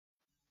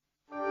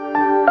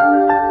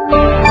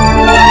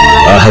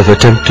have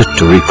attempted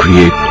to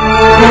recreate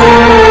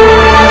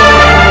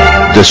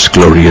this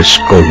glorious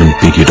golden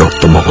period of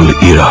the Mughal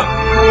era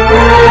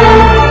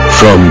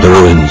from the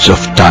ruins of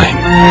time.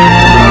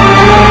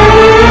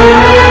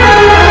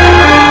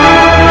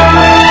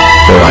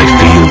 For I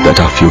feel that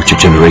our future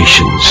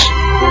generations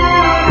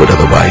would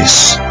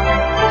otherwise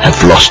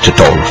have lost it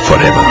all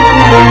forever.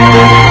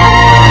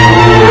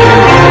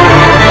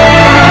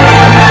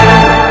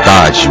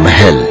 Taj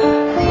Mahal.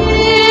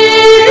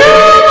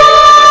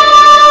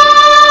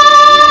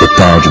 The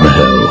Taj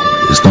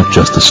Mahal is not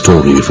just the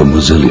story of a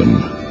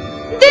mausoleum.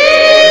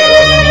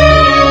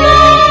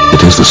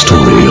 It is the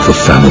story of a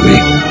family.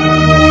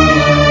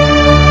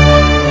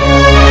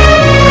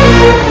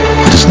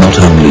 It is not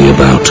only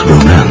about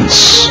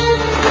romance,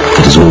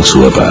 it is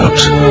also about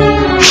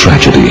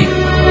tragedy.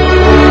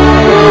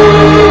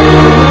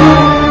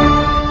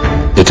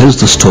 It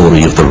is the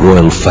story of the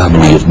royal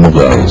family of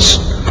Mughals,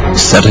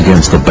 set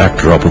against the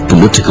backdrop of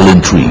political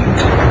intrigue,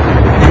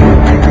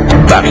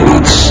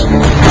 battles,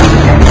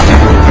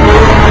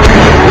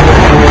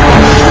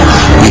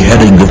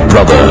 beheading of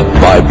brother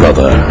by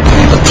brother,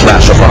 a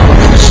clash of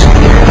arms,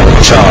 a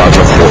charge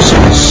of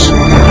horses.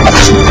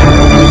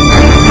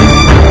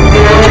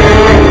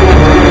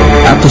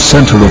 At the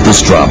center of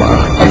this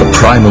drama are the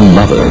primal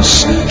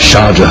lovers,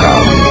 Shah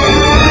Jahan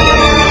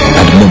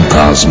and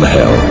Mumtaz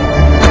Mahal.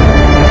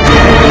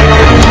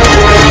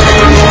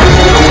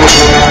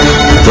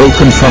 Though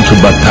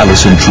confronted by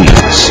palace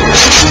intrigues,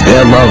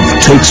 their love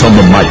takes on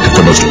the might of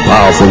the most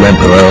powerful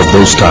emperor of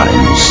those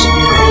times.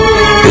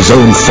 His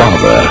own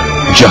father,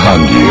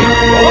 Jahangir,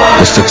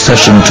 the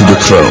succession to the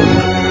throne,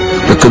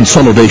 the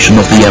consolidation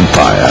of the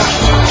empire,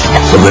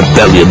 the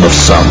rebellion of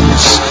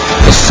sons,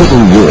 the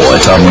civil war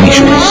it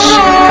unleashes.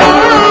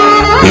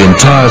 The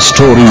entire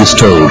story is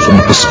told from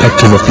the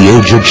perspective of the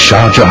aged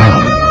Shah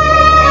Jahan,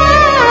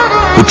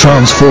 who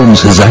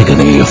transforms his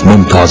agony of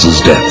Mumtaz's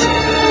death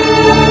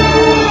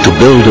to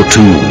build a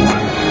tomb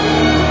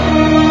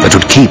that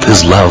would keep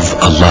his love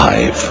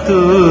alive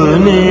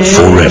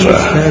forever.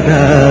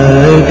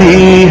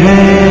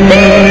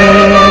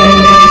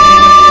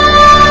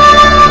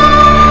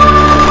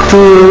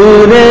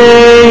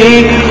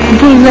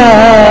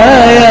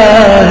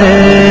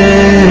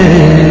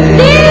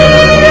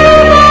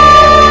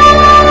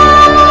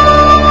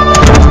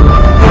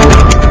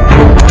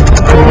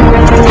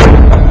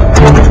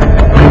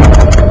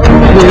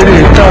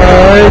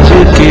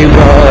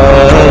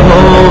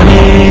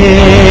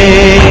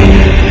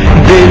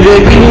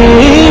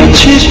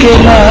 खींच के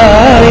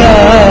लाया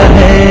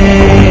है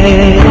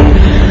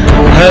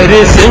हर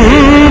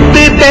सिमत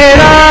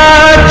तेरा